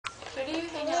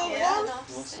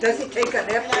Does he take a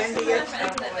nap then?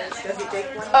 Does he take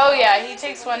one? Oh yeah, he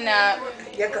takes one nap.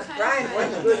 Yeah, because Brian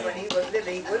wasn't good when he was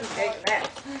little. He wouldn't take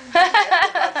naps.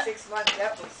 After about 6 months,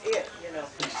 that was it, you know.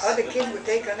 Other kids would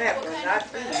take a nap, but not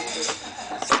he. He was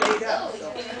straight up.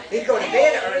 So he'd go to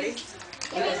bed early.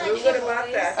 He was real good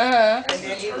about that. And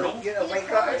then he would, you know,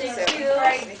 wake up at 7.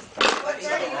 But he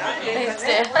did not take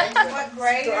a nap.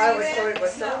 So I always thought it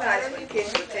was so nice when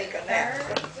kids would take a nap.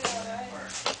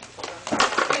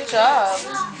 Good job.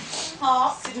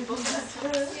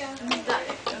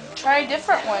 Try a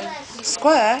different one.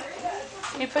 Square?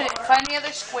 You find the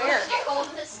other square.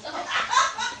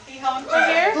 Right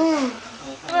here?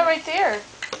 Put it right there.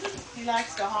 He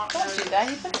likes to honk. Don't do that.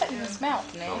 He put that in his mouth,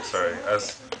 Nate. Oh, sorry. I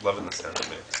was loving the sound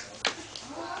of it.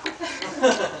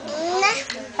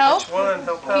 Help? Which one?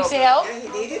 Help, Can you help. say help? Yeah, he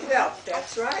needed help.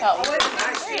 That's right. Help. There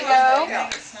you go.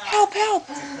 Help, help.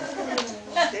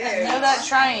 There. Know that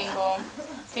triangle.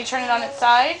 Can you turn it on its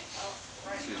side?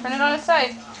 Turn it on its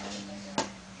side.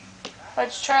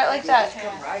 Let's try it like that.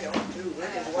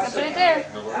 Put it there.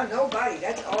 Now, nobody.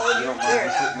 That's all you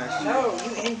care. No,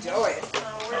 you enjoy it.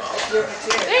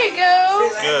 There you go.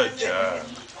 Good job.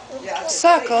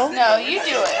 Circle. No, you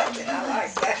do it.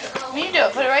 You do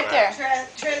it. Put it right there.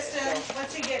 Tristan,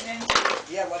 what's he getting into?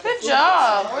 Good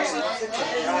job. Where's the...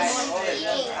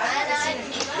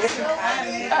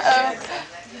 Uh-oh.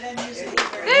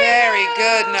 Very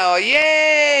good, Noah.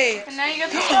 Yay! And now you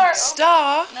got the star.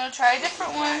 Star? No, try a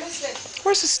different one.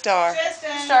 Where's the star?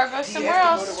 Star goes somewhere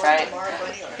else. Try it.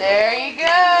 There you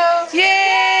go.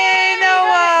 Yay,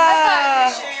 Noah!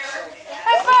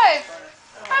 High five.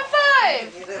 High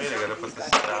five. Wait, I gotta put the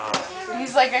star.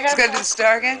 He's like, I Let's go gotta... do the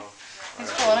star again.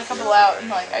 He's pulling a couple out and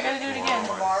like, I gotta do it again.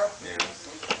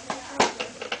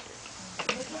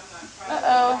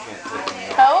 Uh-oh.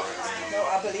 Help? No,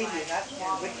 I believe you. Not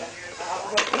with the,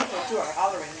 people too are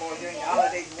hollering more during the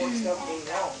holidays. More stuff goes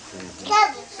on.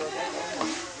 So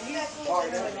that's part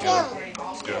of it.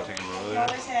 It's gonna take a moment.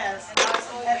 Always has.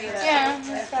 Yeah,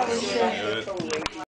 that's probably true. Good.